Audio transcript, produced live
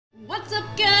What's up,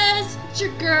 guys? It's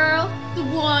your girl, the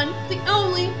one, the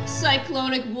only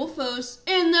Cyclonic Wolfos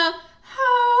in the house.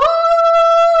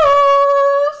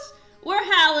 We're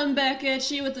howling back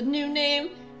at you with a new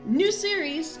name, new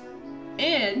series,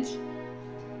 and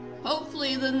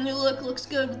hopefully the new look looks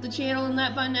good with the channel and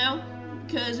that by now.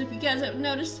 Because if you guys haven't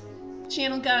noticed, the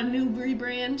channel got a new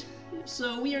rebrand.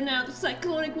 So we are now the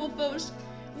Cyclonic Wolfos.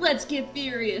 Let's get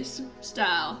furious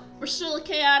style. We're still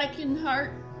chaotic in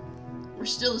heart. We're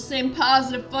still the same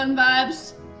positive fun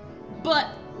vibes, but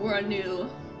we're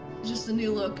just a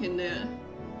new look and a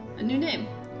new name.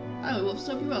 Oh, well,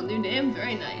 so people, new name,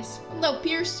 very nice. Hello,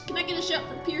 Pierce. Can I get a shout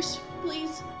for Pierce,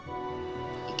 please?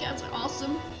 You guys are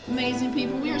awesome, amazing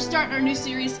people. We are starting our new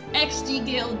series, XD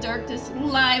Gale Darkness,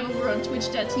 live over on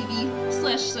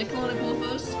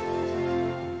twitch.tv/CyclonicWolfos.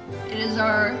 It is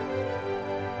our,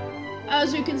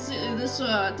 as you can see, this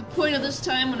at the point of this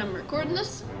time when I'm recording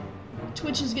this,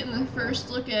 Twitch is getting the first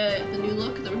look at the new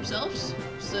look themselves,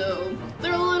 so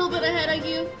they're a little bit ahead of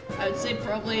you. I would say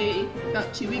probably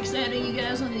about 2 weeks ahead of you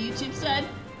guys on the YouTube side,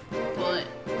 but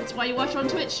that's why you watch on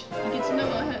Twitch. You get to know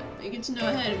ahead. And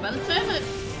by the time at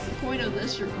the point of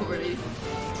this recording,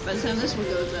 by the time this one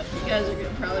goes up, you guys are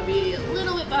gonna probably be a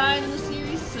little bit behind in the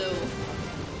series. So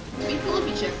it'd be cool if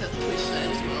you checked out the Twitch side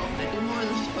as well. I do more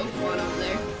than just Pokemon over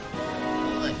there,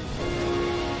 but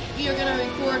we are gonna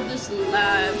record this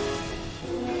live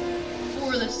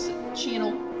for this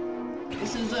channel.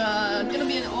 This is gonna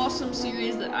be an awesome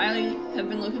series that I have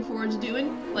been looking forward to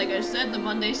doing. Like I said, the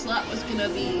Monday slot was gonna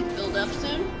be filled up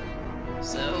soon,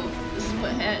 so this is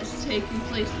what has taken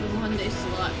place for the Monday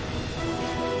slot.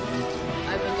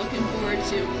 I've been looking forward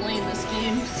to playing this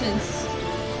game since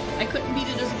I couldn't beat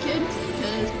it as a kid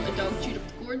because my dog chewed up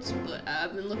the cords, but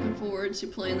I've been looking forward to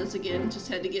playing this again. Just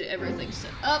had to get everything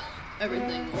set up,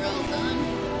 everything well done.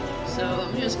 So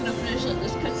I'm just gonna finish up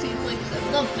this cutscene play because I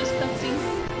love this cutscene,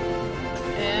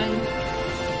 and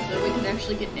then we can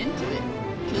actually get into it.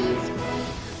 Because,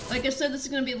 like I said, this is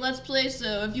gonna be a Let's Play.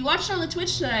 So if you watch it on the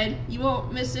Twitch side, you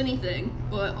won't miss anything.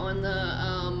 But on the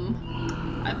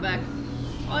I'm back.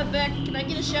 Can I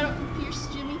get a shout out from Pierce,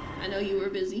 Jimmy? I know you were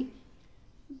busy,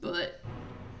 but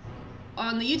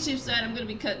on the YouTube side, I'm going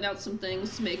to be cutting out some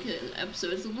things to make it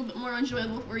episodes a little bit more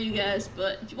enjoyable for you guys,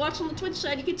 but if you watch on the Twitch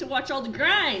side, you get to watch all the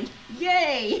grind!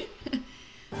 Yay!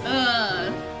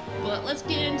 But let's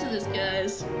get into this,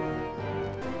 guys.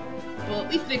 Well,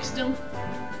 we fixed them,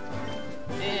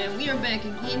 and we are back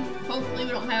again. Hopefully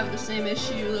we don't have the same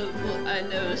issue of what I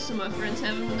know some of my friends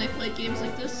having when they play games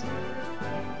like this.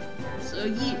 So,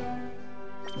 yeah.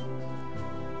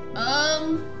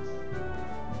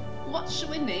 What should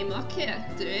we name our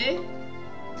character, eh?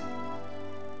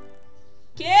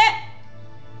 Cat!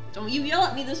 Don't you yell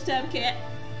at me this time, Cat.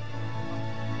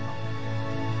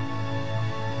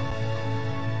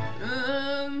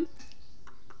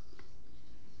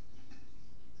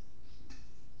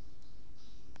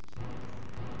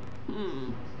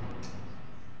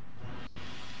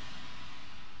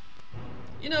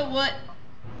 You know what?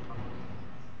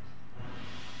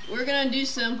 We're gonna do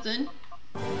something.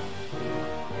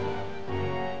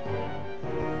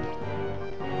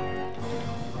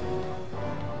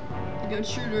 Go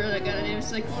Shooter, I got a name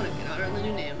Cyclonic in honor of the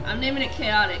new name. I'm naming it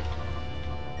Chaotic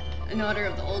in honor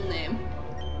of the old name.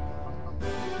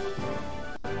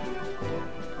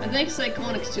 I think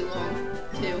Cyclonic's too long,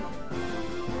 too.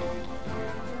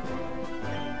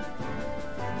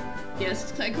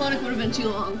 Yes, Cyclonic would have been too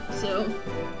long, so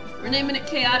we're naming it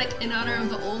Chaotic in honor of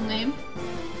the old name.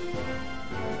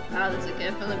 Ah, that's okay,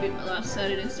 I finally beat my last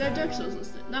Saturday and started Dark Souls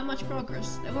listed. Not much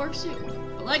progress. That works too.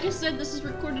 But like I said, this is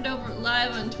recorded over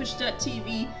live on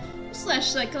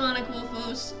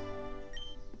twitch.tv/CyclonicWolfos.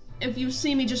 If you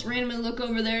see me just randomly look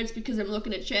over there, it's because I'm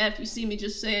looking at chat. If you see me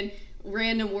just saying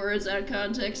random words out of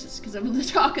context, it's because I'm in the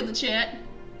talk in the chat.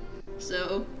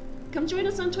 So, come join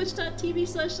us on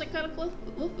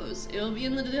twitch.tv/CyclonicWolfos. It'll be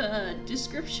in the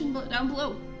description down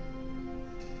below.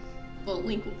 Well,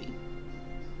 link will be.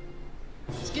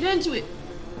 Let's get into it.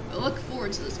 I look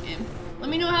forward to this game. Let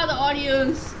me know how the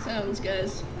audio sounds,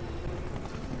 guys.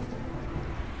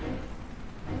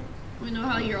 Let me know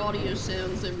how your audio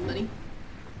sounds, everybody.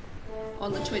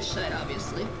 On the Twitch side,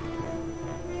 obviously.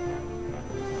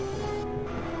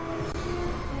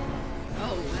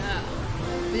 Oh, wow.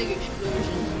 Big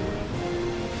explosion.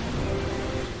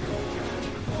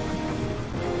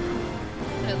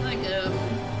 I like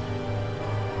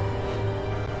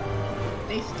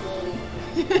base glowing.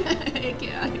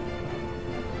 Chaotic.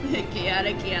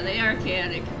 Chaotic, yeah, they are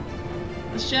chaotic.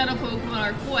 The shadow Pokemon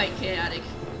are quite chaotic.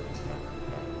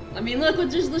 I mean, look what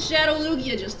just the Shadow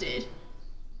Lugia just did.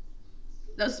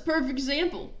 That's the perfect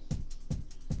example.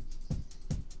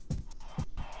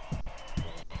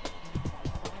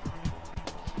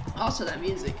 Also that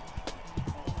music.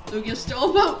 Look, you're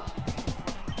still about.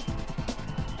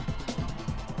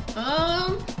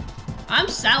 I'm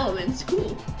Salamence.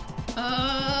 Cool.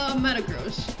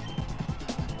 Metagross.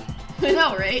 I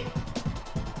know, right?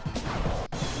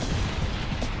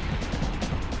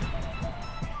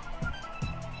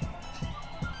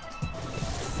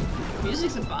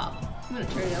 Music's a bop. I'm gonna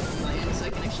turn it up on my end so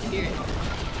I can actually hear it.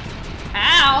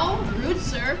 Ow! Rude,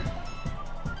 sir.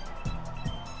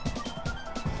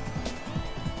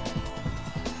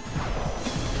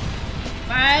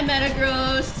 Bye,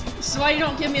 Metagross. This is why you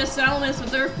don't give me a Salamence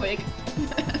with Earthquake.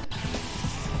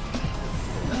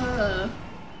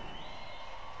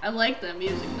 I like that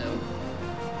music, though.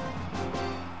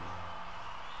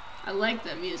 I like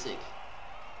that music.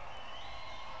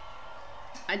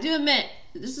 I do admit,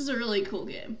 this is a really cool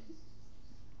game.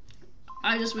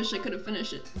 I just wish I could have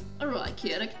finished it. Alright,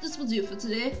 Chaotic, this will do for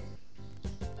today.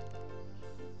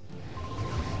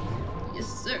 Yes,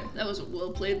 sir. That was a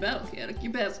well-played battle, Chaotic.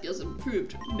 Your battle skills have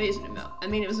improved an amazing amount. I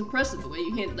mean, it was impressive the way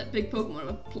you handled that big Pokemon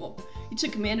with plump. You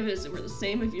took command of it as it were the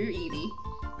same of your Eevee.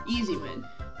 Easy win.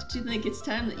 Don't you think it's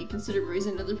time that you consider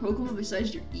raising another Pokemon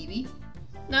besides your Eevee?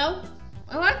 No.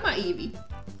 I like my Eevee.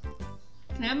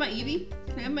 Can I have my Eevee?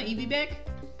 Can I have my Eevee back?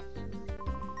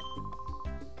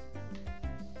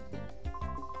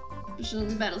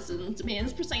 The battle system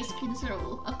demands precise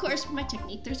control. Of course, with my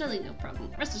technique, there's really no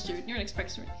problem. Rest assured, you're in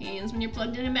expert hands when you're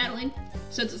plugged in and battling.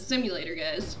 So it's a simulator,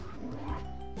 guys.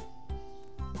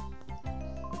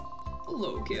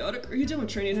 Hello, Chaotic. Are you done with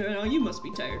training right now? You must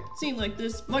be tired. Seeing like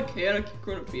this, my Chaotic, you're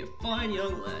grown up to be a fine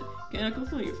young lad. Chaotic, I'll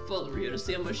find your father here to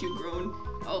see how much you've grown.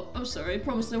 Oh, I'm sorry. I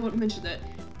promised I wouldn't mention that.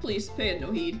 Please, pay it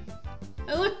no heed.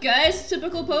 Hey, look, guys.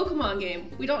 Typical Pokemon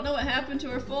game. We don't know what happened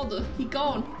to our father. He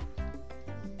gone.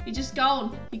 He just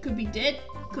gone. He could be dead,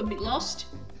 could be lost,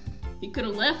 he could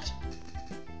have left.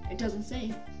 It doesn't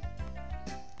say.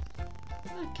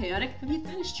 Oh, Chaotic, have you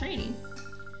finished training?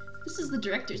 This is the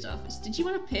director's office. Did you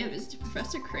want to pay a visit to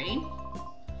Professor Crane?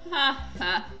 Ha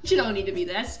ha, you don't need to be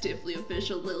that stiffly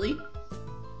official, Lily.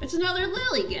 It's another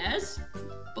Lily, guys.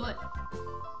 But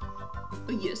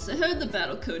yes, I heard the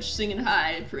battle coach singing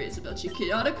high praise about you,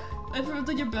 Chaotic. I've heard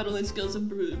that your battling skills have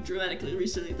improved dramatically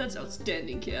recently. That's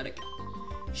outstanding, Chaotic.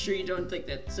 Sure you don't think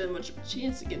that's so much of a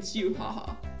chance against you,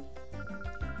 haha.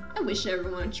 I wish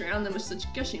everyone would drown them with such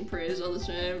gushing praise all the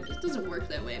time. It doesn't work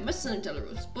that way. My son and daughter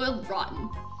were spoiled rotten.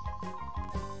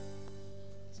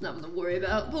 It's nothing to worry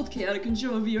about. Both Chaotic and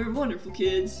Jovi are wonderful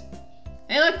kids.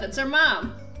 Hey look, that's our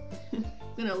mom!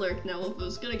 Gonna lurk now,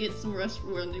 Wolfo's gonna get some rest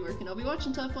for when they work, and I'll be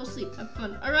watching till I fall asleep. Have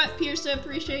fun. Alright, Pierce, I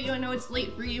appreciate you. I know it's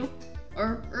late for you.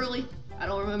 Or early. I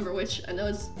don't remember which. I know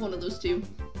it's one of those two.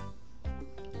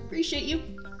 Appreciate you.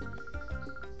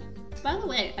 By the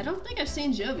way, I don't think I've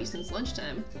seen Jovi since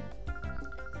lunchtime.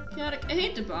 Chaotic, I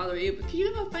hate to bother you, but can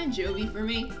you go find Jovi for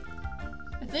me?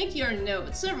 I think you already know,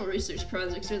 but several research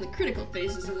projects are in the critical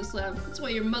phases in this lab. That's why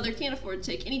your mother can't afford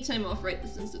to take any time off right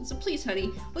this instant. So please,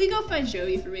 honey, will you go find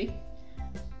Jovi for me?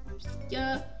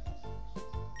 Yeah,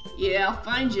 I'll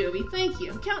find Jovi. Thank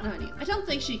you. I'm counting on you. I don't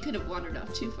think she could have wandered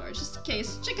off too far. Just in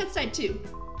case. Check outside too.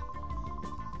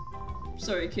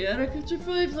 Sorry, Chaotic. After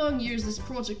 5 long years, this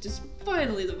project is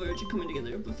finally the verge of coming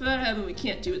together. But for that to happen, we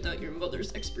can't do without your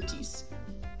mother's expertise.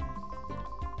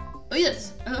 Oh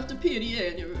yes, I left a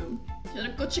PDA in your room.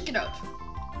 Chaotic, go check it out.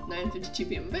 9:52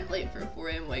 p.m. A bit late for a 4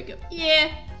 a.m. wake up.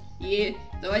 Yeah.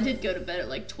 Though I did go to bed at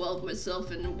like 12 myself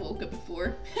and woke up at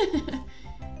 4.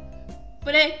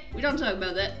 But hey, we don't talk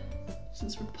about that.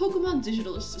 Since we're Pokemon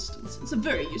digital assistants, it's a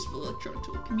very useful electronic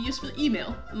tool. It can be used for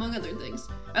email, among other things.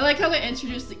 I like how they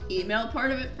introduced the email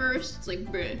part of it first. It's like,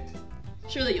 bruh.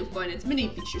 Surely you'll find its many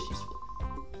features useful.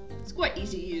 It's quite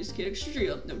easy to use, kid. Sure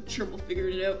you'll have no trouble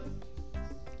figuring it out.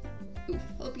 Oof.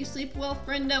 Hope you sleep well,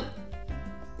 friendo.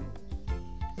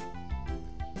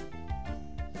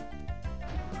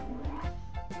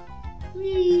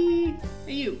 Whee!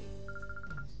 Hey, you.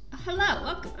 Hello,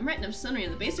 welcome. I'm writing up a summary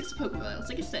on the basics of Pokemon battles.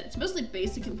 Like I said, it's mostly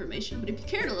basic information, but if you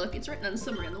care to look, it's written on a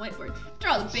summary on the whiteboard. After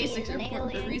all, the basics are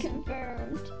important for a reason. Take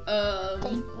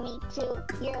me to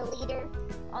your leader.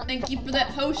 Thank you for that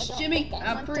host, Jimmy.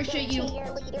 I appreciate you.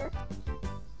 Do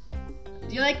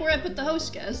you like where I put the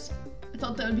host, guys? I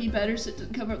thought that would be better so it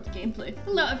didn't cover up the gameplay.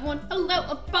 Hello, everyone. Hello,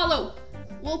 Apollo.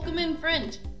 Welcome in,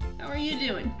 friend. How are you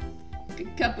doing?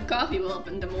 Good cup of coffee will up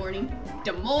in the morning.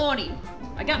 The morning.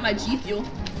 I got my G Fuel.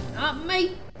 Not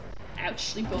me. Ouch,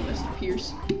 sleep on Mr.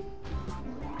 Pierce.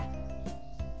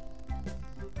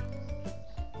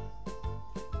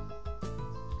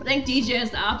 I think DJ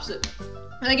is the opposite.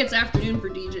 I think it's afternoon for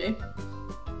DJ.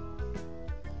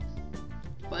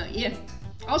 But yeah.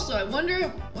 Also, I wonder,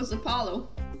 was Apollo?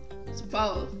 It's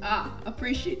Apollo. Ah,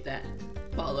 appreciate that,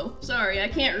 Apollo. Sorry, I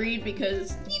can't read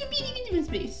because it's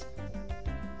space.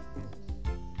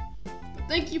 But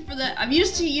thank you for that. I'm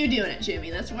used to you doing it, Jimmy.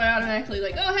 That's why I automatically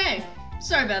like, oh hey,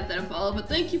 sorry about that, Apollo, but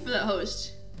thank you for that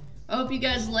host. I hope you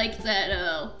guys like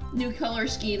that new color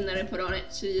scheme that I put on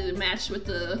it to match with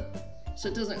the, so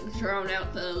it doesn't drown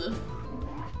out the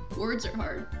words are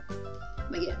hard.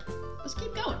 But yeah, let's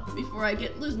keep going before I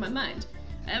lose my mind.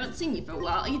 I haven't seen you for a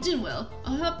while. You did well.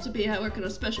 I'll help to be working on a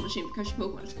special machine to catch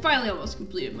Pokemon. It's finally almost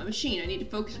completed. My machine. I need to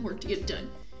focus and work to get it done.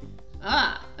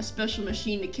 Ah, a special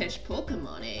machine to catch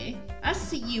Pokemon, eh? I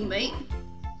see you, mate.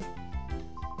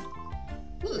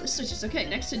 Ooh, the switch is okay.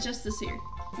 Next to just this here.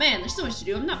 Man, there's so much to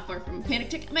do. I'm not far from a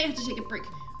panic tick. I might have to take a break.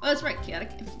 Oh, that's right,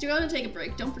 Chaotic. If you're going to take a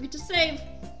break, don't forget to save.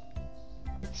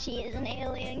 She is an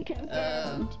alien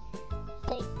confirmed.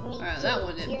 Alright, that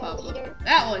one didn't pop up.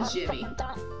 That one's Jimmy.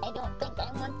 I don't think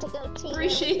I want to go to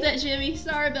Appreciate that, Jimmy.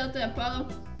 Sorry about that, Apollo.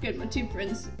 Good, my two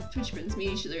friends, Twitch friends,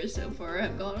 meet each other so far.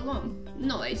 I've gone along.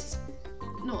 Nice.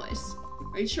 Nice.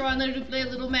 Are you trying to play a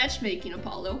little matchmaking,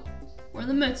 Apollo? We're in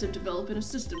the midst of developing a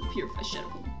system to purify shadow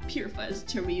Pokemon. Purify is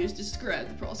the term we use to describe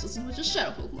the process in which a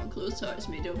shadow Pokemon closed heart is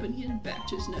made open and back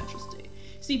to its natural state.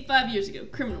 See, 5 years ago,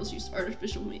 criminals used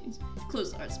artificial means to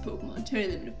close the hearts of Pokemon,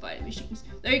 turning them into fighting machines.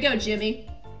 There you go, Jimmy.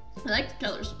 I like the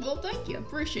colors. Well, thank you. I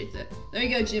appreciate that. There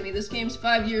you go, Jimmy. This game's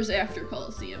 5 years after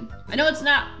Coliseum. I know it's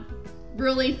not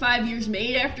really 5 years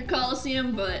made after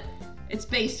Coliseum, but it's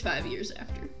based 5 years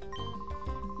after.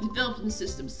 Developing the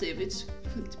system to save its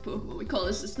Pokemon. We call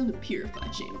this system the Purify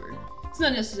Chamber. It's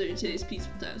not necessary in today's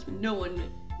peaceful times, but no one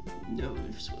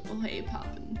knows what will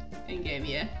happen in game,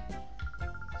 yeah.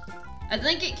 I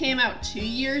think it came out 2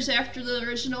 years after the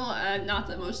original. I'm not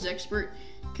the most expert,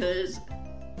 because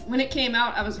when it came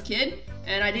out, I was a kid,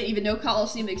 and I didn't even know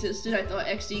Coliseum existed. I thought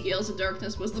XD Gales of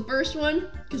Darkness was the first one,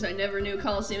 because I never knew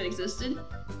Coliseum existed.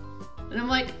 And I'm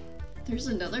like, there's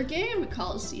another game,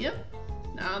 Coliseum?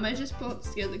 Nah, I might just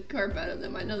scare the crap out of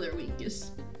them. I know their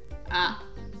weakness. Ah.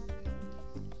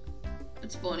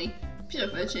 That's funny.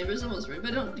 Purify Chamber is almost right,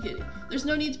 but don't get it. There's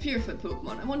no need to purify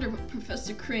Pokemon. I wonder what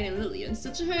Professor Crane and Lily are in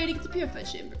such a hurry to get the Purify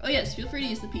Chamber. Oh yes, feel free to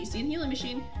use the PC and healing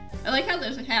machine. I like how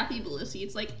there's a happy Blissey.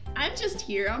 It's like, I'm just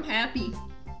here, I'm happy.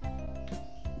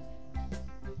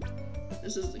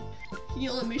 This is the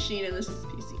healing machine and this is the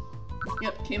PC.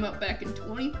 Yep, came out back in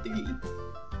 23.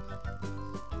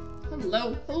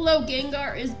 Hello,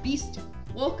 Gengar is Beast.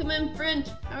 Welcome in,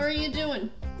 friend. How are you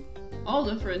doing? All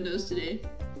the friendos today.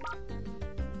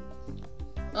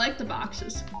 I like the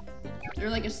boxes. They're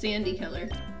like a sandy color.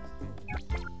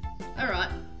 Alright.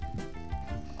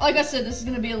 Like I said, this is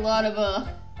gonna be a lot of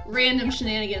random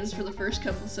shenanigans for the first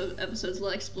couple of episodes of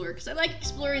Let's Explore, because I like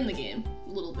exploring the game a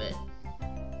little bit.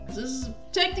 This is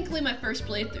technically my first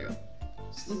playthrough.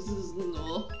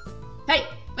 Hey,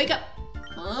 wake up!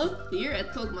 Huh? Here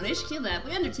at Pokemon HQ Lab,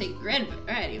 we undertake a grand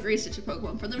variety of research of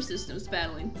Pokemon for their systems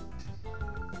battling.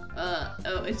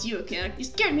 Oh, it's you, okay? You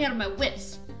scared me out of my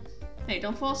wits! Hey,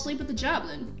 don't fall asleep at the job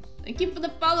then. Thank you for the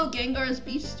follow, Gengar's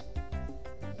Beast.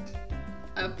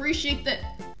 I appreciate that.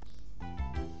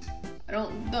 I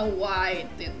don't know why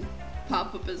it didn't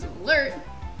pop up as an alert.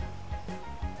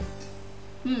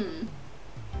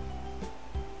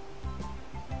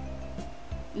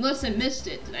 Unless I missed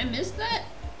it. Did I miss that?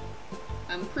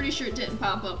 I'm pretty sure it didn't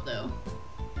pop up though.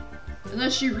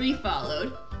 Unless you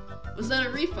refollowed. Was that a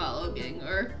refollow,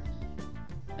 Gengar?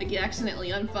 Like you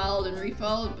accidentally unfollowed and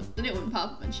refollowed, but then it wouldn't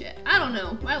pop up in chat. I don't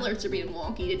know. My alerts are being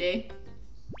wonky today.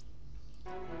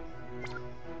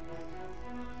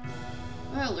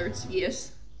 My alerts,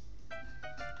 yes.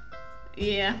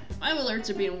 Yeah, my alerts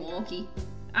are being wonky.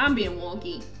 I'm being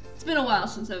wonky. It's been a while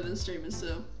since I've been streaming,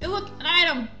 so... Hey look, an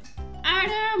item!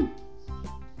 Item!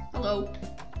 Hello.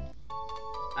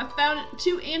 I found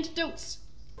 2 antidotes.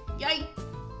 Yay!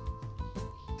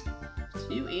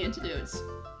 2 antidotes.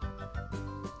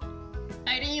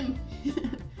 Item!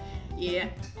 Yeah,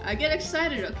 I get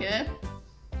excited, okay?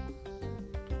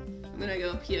 I'm gonna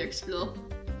go up here, explore.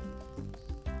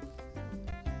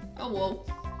 Oh, whoa.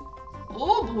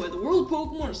 Oh boy, the world of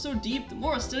Pokemon is so deep, the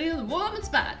more I study them, the more I'm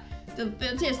inspired. The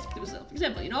fantastic to myself. For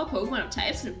example, you know Pokemon have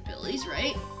types and abilities,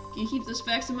 right? If you keep those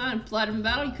facts in mind and apply them in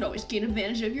battle, you could always gain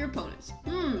advantage of your opponents.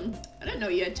 I didn't know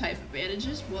you had type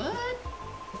advantages. What?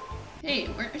 Hey,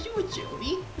 where are you with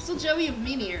Joey? I saw Joey with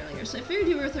Mimi earlier, so I figured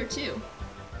you were with her too.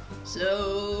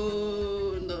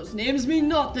 So those names mean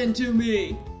nothing to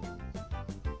me.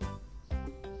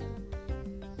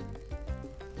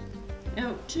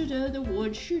 Out to the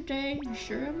woods today,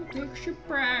 sure I'm a big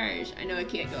surprise. I know I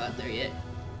can't go out there yet.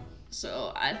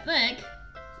 So I think...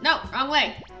 No, wrong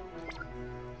way!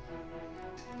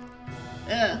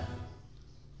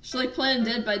 It's like playing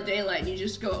Dead by Daylight, and you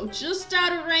just go just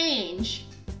out of range.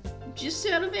 Just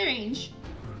out of range.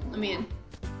 Let me in.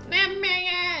 Let me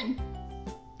in!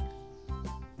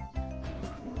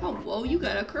 Oh, whoa, you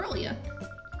got a Curlia.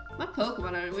 My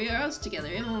Pokemon are we are always together,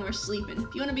 even when we're sleeping.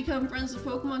 If you want to become friends with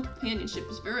Pokemon, companionship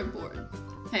is very important.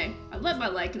 Hey, I'd let my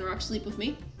Lycanroc sleep with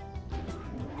me.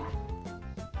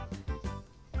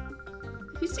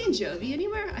 Have you seen Jovi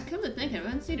anywhere? I come to think I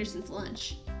haven't seen her since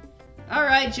lunch.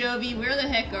 Alright, Jovi, where the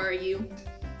heck are you?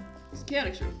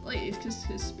 Mechanics are late, because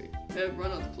his have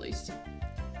run out of the place.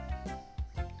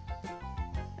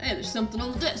 Hey, there's something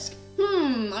on the desk.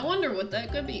 I wonder what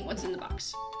that could be. What's in the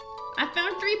box? I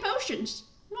found 3 potions.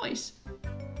 Nice.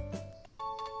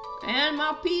 And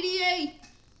my PDA.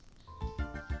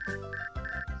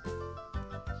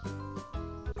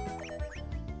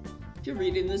 If you're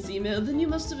reading this email, then you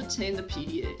must have attained the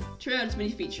PDA. Try out its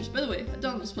many features. By the way,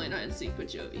 Adon was playing hide and seek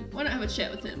with Jovi. Why not have a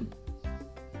chat with him?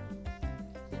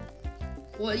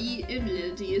 What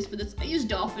ability is for this? I use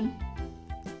Dolphin.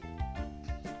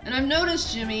 And I've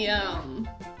noticed, Jimmy,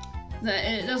 that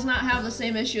it does not have the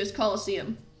same issue as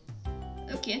Coliseum.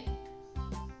 Okay.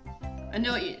 I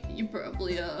know you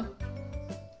probably,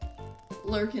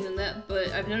 lurking in that, but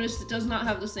I've noticed it does not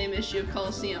have the same issue of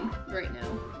Coliseum right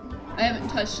now. I haven't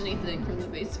touched anything from the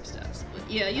basic stats, but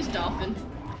yeah, use Dolphin.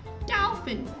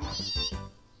 Dolphin!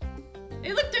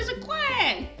 Hey look, there's a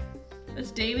Quag!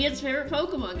 That's Damien's favorite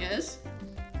Pokemon, guys.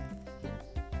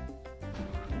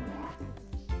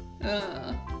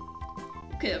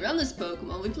 Okay, around this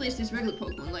Pokemon, we place these regular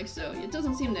Pokemon like so. It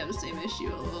doesn't seem to have the same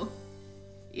issue, although...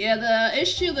 Yeah, the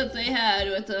issue that they had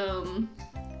with,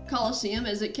 Coliseum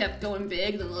is it kept going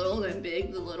big, then little, then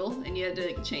big, then little, and you had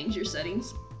to change your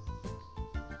settings.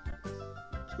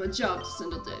 It's my job to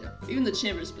send out data. Even the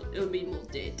chambers, it would be more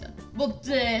data. More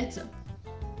data!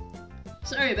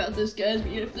 Sorry about this, guys,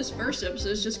 but if this first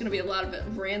episode is just gonna be a lot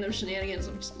of random shenanigans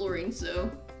of exploring,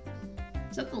 so...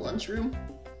 Is that the lunchroom?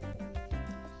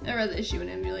 I read the issue in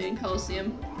emulating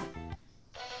Coliseum.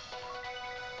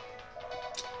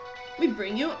 We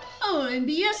bring you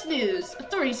ONBS news!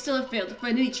 Authorities still have failed to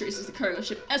find any traces of the cargo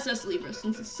ship SS Libra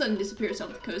since its sudden disappearance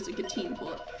off the coast of Katyn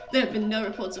Port. There have been no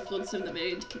reports of fluid that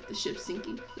may indicate the ship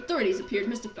sinking. Authorities appeared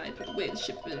mystified by the way the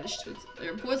ship vanished. There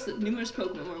are reports that numerous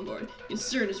Pokemon were on board.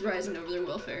 Concern is rising over their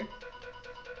welfare.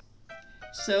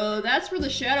 So that's where the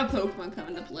Shadow Pokemon come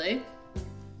into play.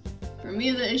 For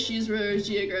me, the issues were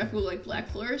geographical, like Black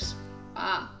Floors.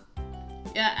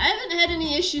 Yeah, I haven't had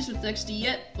any issues with XD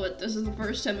yet, but this is the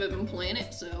first time I've been playing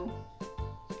it, so...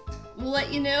 We'll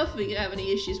let you know if we have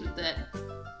any issues with that.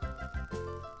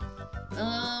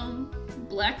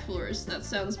 Black Floors, that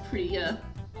sounds pretty,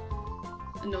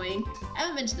 annoying. I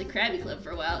haven't been to the Krabby Club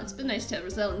for a while. It's been nice to have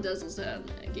Roselle and Duzzles out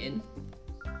again.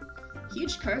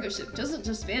 Huge cargo ship doesn't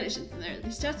just vanish in there.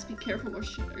 These have to be careful or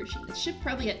the ship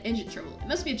probably had engine trouble. It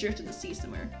must be adrift in the sea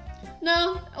somewhere.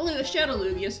 No, a Shadow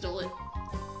Lugia stole it.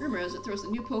 Rumor has it throws a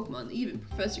new Pokemon that even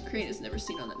Professor Crane has never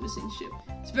seen on that missing ship.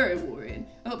 It's very worrying.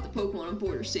 I hope the Pokemon on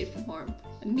board are safe from harm.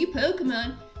 A new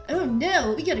Pokemon? Oh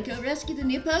no, we gotta go rescue the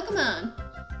new Pokemon!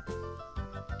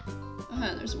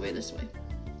 Ah, there's a way this way.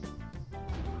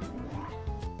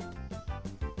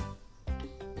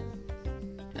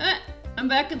 Ah, I'm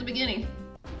back at the beginning.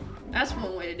 That's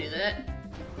one way to do that.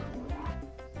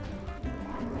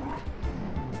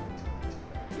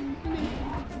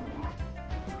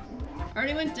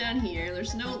 Already went down here.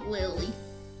 There's no Lily.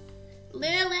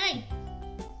 Lily!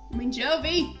 I mean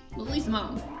Jovi! Lily's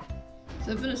mom.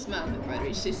 So I've been a smile bit brighter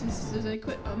each day since I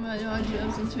quit on my odd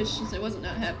jobs on Twitch since I wasn't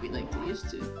that happy like they used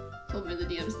to. Told me the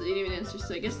DMs they didn't even answer,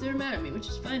 so I guess they were mad at me, which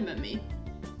is fine by me.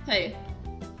 Hey,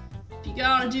 if you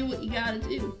gotta do what you gotta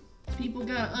do. People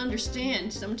gotta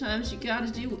understand. Sometimes you gotta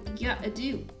do what you gotta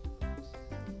do.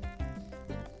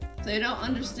 If they don't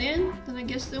understand, then I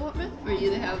guess they weren't meant for you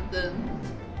to have the...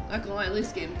 Not gonna lie,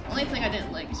 this game, the only thing I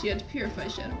didn't like is you had to purify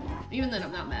Shadow Ball. Even then,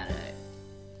 I'm not mad at it.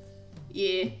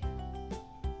 Yeah.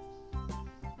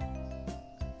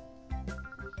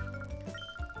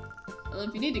 Well,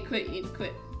 if you need to quit, you need to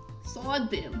quit.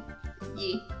 Sod them.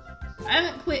 Yeah. I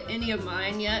haven't quit any of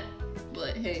mine yet,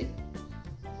 but hey.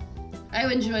 I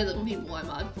enjoy the people I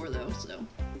mod for, though, so.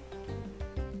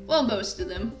 Well, most of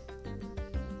them.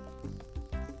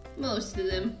 Most of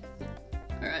them.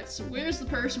 Alright, so where's the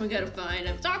person we gotta find?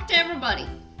 I've talked to everybody!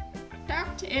 I've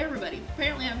talked to everybody.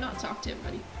 Apparently I've not talked to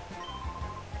everybody.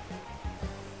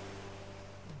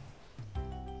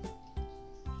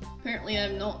 Apparently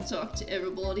I've not talked to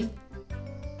everybody.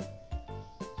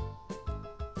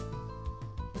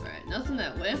 Alright, nothing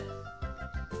that way.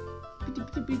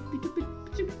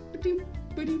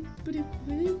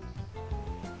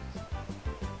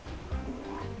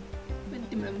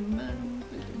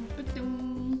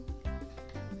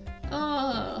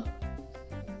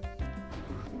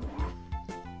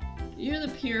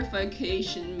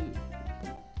 purification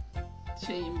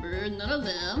chamber. None of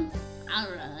them.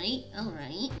 Alright,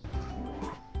 alright.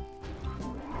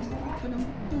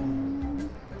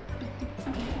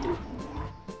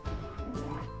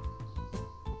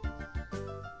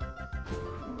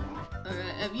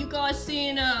 Alright, have you guys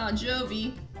seen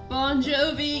Jovi? Bon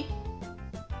Jovi?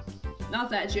 Not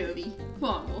that Jovi. Come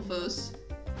on, Wolfos.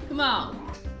 Come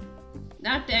on.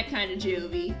 Not that kind of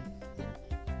Jovi.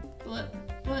 What?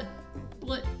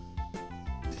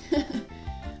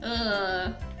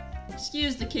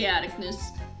 Excuse the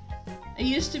chaoticness. It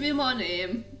used to be my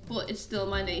name, but it's still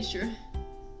my nature.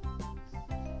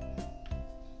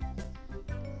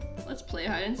 Let's play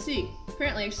hide and seek.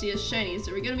 Apparently I see a shinies.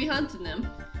 Are we gonna be hunting them?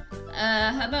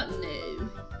 How about no?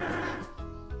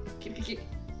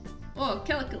 Oh,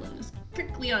 Caliculin is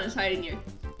Crickleon is hiding here.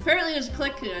 Apparently there's a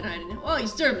Caliculin hiding here. Oh,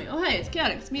 he's disturbed me. Oh, hey, it's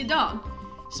Chaotix. It's me, a dog.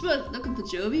 Looking for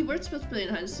Jovi? We're supposed to play in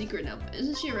hide and seek right now, but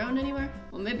isn't she around anywhere?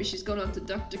 Well, maybe she's going off to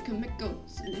Dr.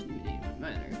 Kamiko's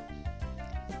manor.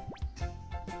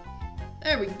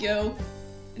 There we go.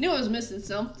 I knew I was missing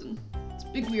something. It's a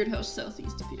big weird house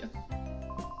southeast of here.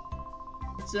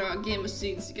 It's our game of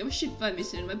scenes ago. She should find me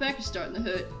soon. My back is starting to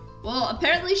hurt. Well,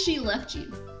 apparently she left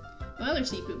you. My other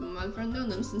sea people, my friend, known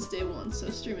them since day one, so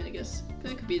streaming, I guess.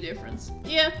 That could be a difference.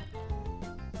 Yeah.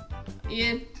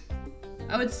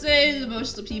 I would say the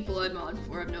most of the people I'm on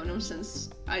for, I've known them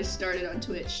since I started on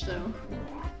Twitch, so.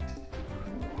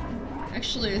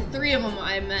 Actually, 3 of them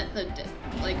I met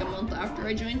like a month after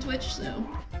I joined Twitch, so.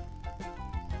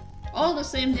 All the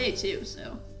same day too,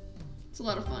 so. It's a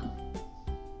lot of fun.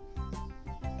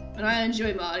 And I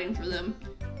enjoy modding for them.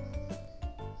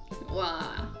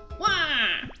 Wah! Wah!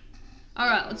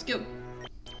 Alright, let's go.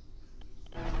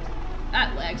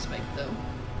 That lag spike though.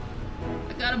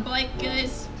 I got a bike,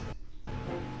 guys.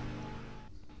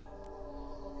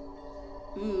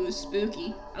 Ooh,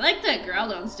 spooky. I like that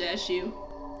Groudon statue.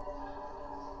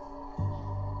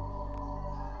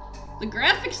 The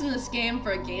graphics in this game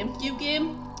for a GameCube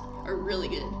game are really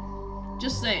good.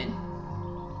 Just saying.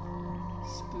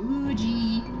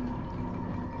 Spooky.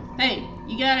 Hey,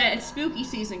 you gotta, it's spooky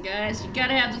season, guys. You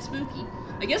gotta have the spooky.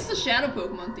 I guess the Shadow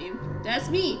Pokemon theme. That's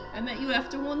me. I met you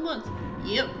after 1 month.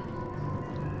 Yep.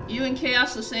 You and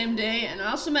Chaos the same day, and I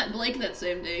also met Blake that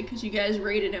same day, because you guys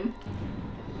rated him.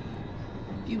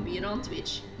 You being on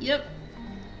Twitch. Yep.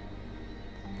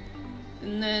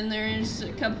 And then there's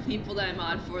a couple people that I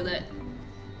mod for that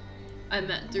I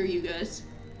met through you guys.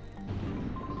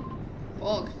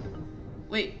 Fog.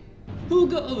 Wait. Who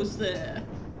goes there?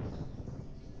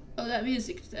 Oh, that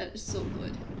music, that is so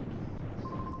good.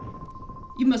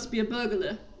 You must be a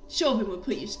burglar. Chauvin will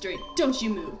put you straight. Don't you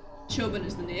move. Chauvin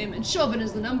is the name, and Chauvin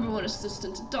is the #1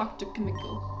 assistant to Dr.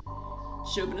 Kamiko.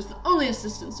 Chauvin is the only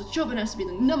assistant, so Chauvin has to be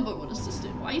the #1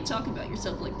 assistant. Why are you talking about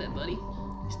yourself like that, buddy?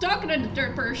 He's talking in the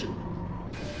third person.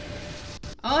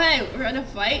 Oh hey, we're in a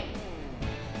fight.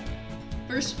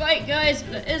 First fight, guys,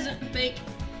 but it isn't fake.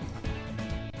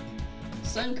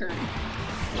 Sun current.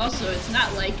 Also, it's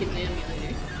not like in the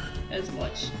emulator as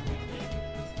much.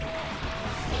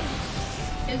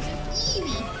 Is it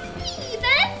Eevee?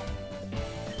 Eevee?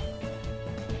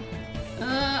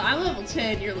 I'm level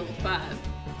 10, you're level 5.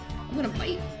 I'm gonna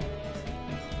bite.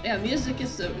 Yeah, music is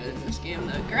so good in this game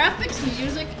though. Graphics and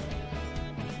music.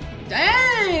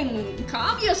 Dang!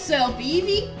 Calm yourself,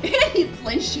 Eevee! You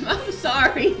flinched him. I'm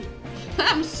sorry.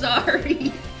 I'm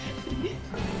sorry.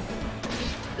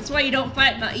 That's why you don't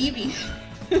fight my Eevee.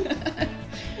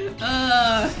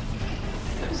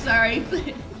 I'm sorry.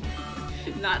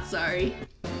 Not sorry.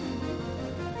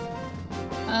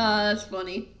 That's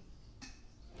funny.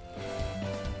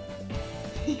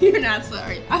 You're not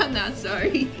sorry. I'm not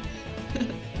sorry.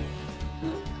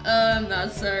 I'm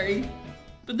not sorry.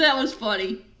 But that was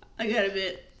funny. I gotta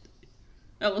admit.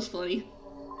 That was funny.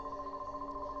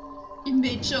 You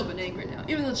made Chauvin angry now.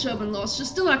 Even though Chauvin lost, you're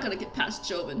still not gonna get past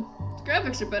Chauvin. The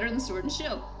graphics are better than Sword and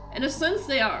Shield. In a sense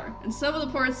they are. In some of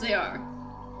the parts they are.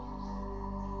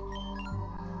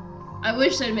 I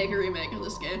wish they'd make a remake of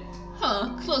this game.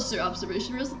 Huh, closer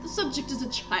observation reveals that the subject is a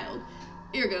child.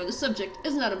 Ergo, the subject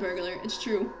is not a burglar, it's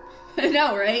true. I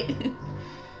know, right?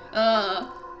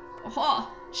 Aha!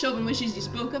 Chauvin wishes you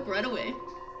spoke up right away.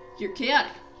 You're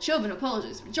chaotic. Chauvin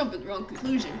apologizes for jumping to the wrong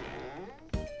conclusion.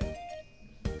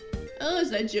 Oh, is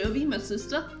that Jovi, my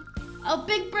sister? Oh,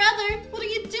 big brother, what are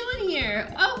you doing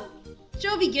here? Oh,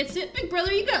 Jovi gets it. Big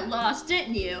brother, you got lost,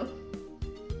 didn't you?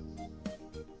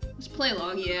 Let's play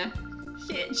along, yeah.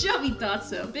 Shit, Jovi thought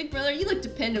so. Big brother, you look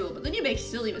dependable, but then you make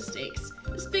silly mistakes.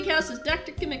 This big house is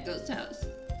Dr. Kamiko's house.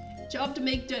 Job to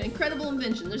make the incredible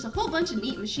invention. There's a whole bunch of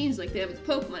neat machines like they have at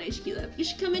the Pokemon HQ lab. You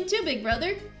should come in too, big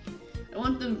brother. I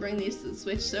want them to bring these to the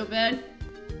Switch so bad.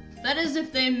 That is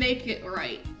if they make it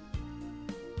right.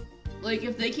 Like,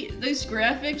 if they keep... These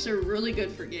graphics are really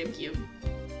good for GameCube.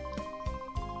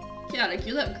 Chaotic,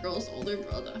 you're that girl's older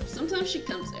brother. Sometimes she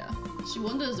comes here. She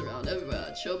wanders around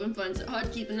everywhere. Chobin finds it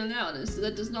hard keeping an eye on her, so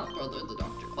that does not bother the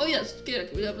doctor. Oh yes,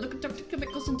 Chaotic, we have a look at Dr.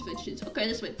 Kamiko's interventions. Okay,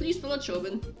 this way. Please follow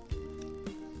Chobin.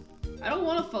 I don't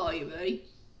want to follow you, buddy.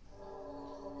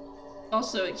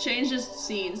 Also, it changes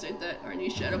scenes like that, our new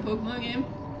Shadow Pokemon game.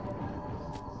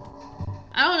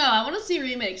 I don't know, I want to see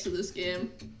remakes of this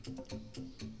game.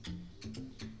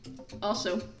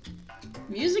 Also,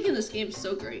 music in this game is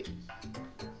so great.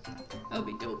 That would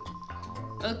be dope.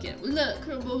 Okay, look,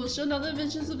 we'll show now the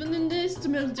inventions of an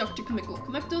inestimated Dr. Kamiko.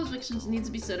 Kamiko's inventions needs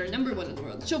to be said are #1 in the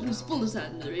world. Chobin is full of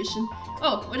admiration.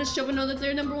 Oh, why does Chobin know that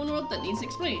they're #1 in the world? That needs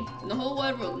explaining. In the whole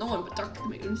wide world, no one but Dr.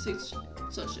 Kamiko makes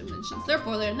such inventions.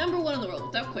 Therefore, they're #1 in the world,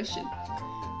 without question.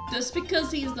 Just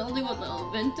because he's the only one that'll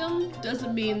invent them,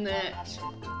 doesn't mean that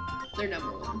they're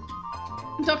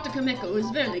 #1. Dr. Kamiko is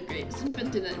very great. He's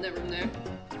inventing that room there.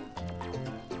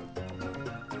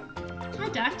 Hi,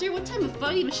 Doctor. What type of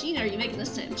funny machine are you making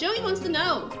this time? Joey wants to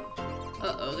know.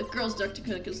 Uh-oh, the girl's Dr.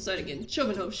 Kamiko's side again.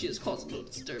 Chobin hopes she has caused no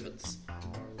disturbance.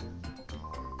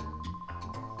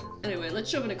 Anyway, let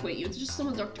Chobin acquaint you with just some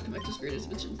of Dr. Kamiko's greatest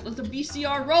inventions. Let the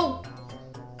VCR roll!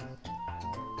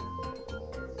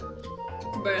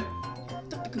 Bruh.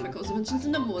 Dr. Kamiko's inventions are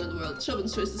 #1 in the world.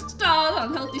 Chobin's choice is style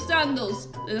on healthy sandals.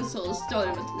 This whole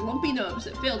started with lumpy nubs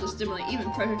that failed to stimulate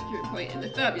even pressure point in a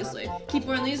fabulous way. Keep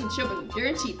wearing these and Chobin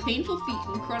guarantee painful feet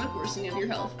and chronic worsening of your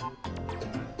health.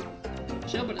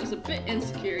 Chobin is a bit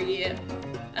insecure, yeah.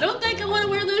 I don't think I want to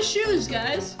wear those shoes,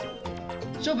 guys.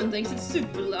 Chobin thinks it's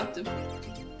super seductive.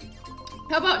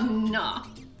 How about nah?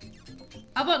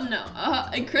 How about no?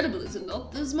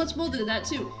 Incredibilism. There's much more than that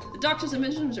too. The doctor's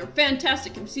inventions are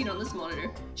fantastic and seen on this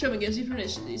monitor. Chobin gives you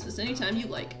permission to use this anytime you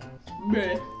like.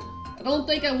 Bleh. I don't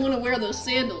think I want to wear those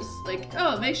sandals. Like,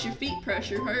 oh, it makes your feet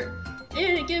pressure hurt,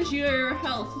 and it gives you your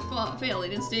health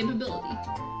failing and stability.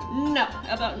 No.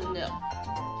 How about no?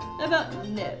 How about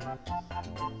no?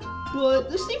 But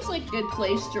this seems like a good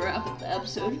place to wrap up the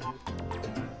episode.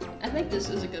 I think this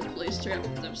is a good place to wrap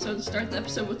up the episode. Start the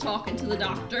episode with talking to the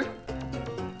doctor.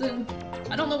 Then,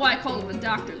 I don't know why I called him a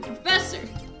doctor. The professor!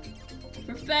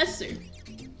 Professor!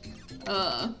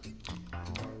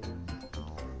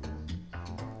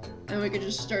 And we could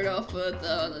just start off with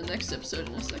the next episode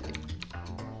in a second.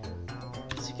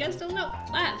 So you guys don't know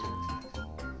that.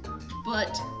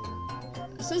 But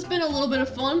this has been a little bit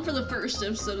of fun for the first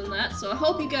episode on that, so I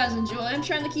hope you guys enjoy. I'm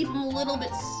trying to keep them a little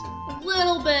bit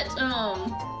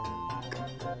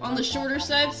on the shorter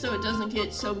side so it doesn't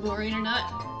get so boring or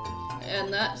not.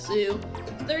 And that, so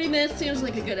 30 minutes seems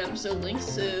like a good episode length,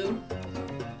 so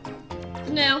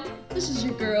for now, this is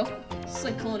your girl,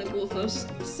 Cyclonic Wolfos,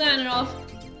 signing off,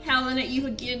 howling at you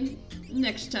again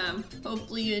next time.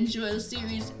 Hopefully you enjoy the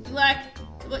series. If you like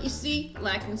what you see,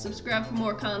 like and subscribe for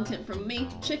more content from me.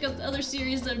 Check out the other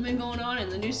series that have been going on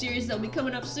and the new series that will be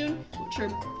coming up soon, which are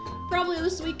probably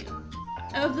this week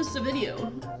of this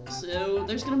video. So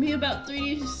there's gonna be about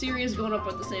 3 series going up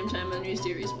at the same time, and new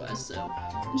series wise, so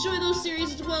enjoy those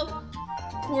series as well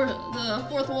for the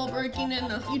fourth wall breaking and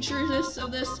the futureness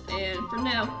of this. And for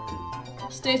now,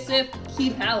 stay safe,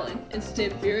 keep howling, and stay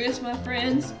furious, my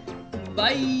friends.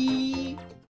 Bye.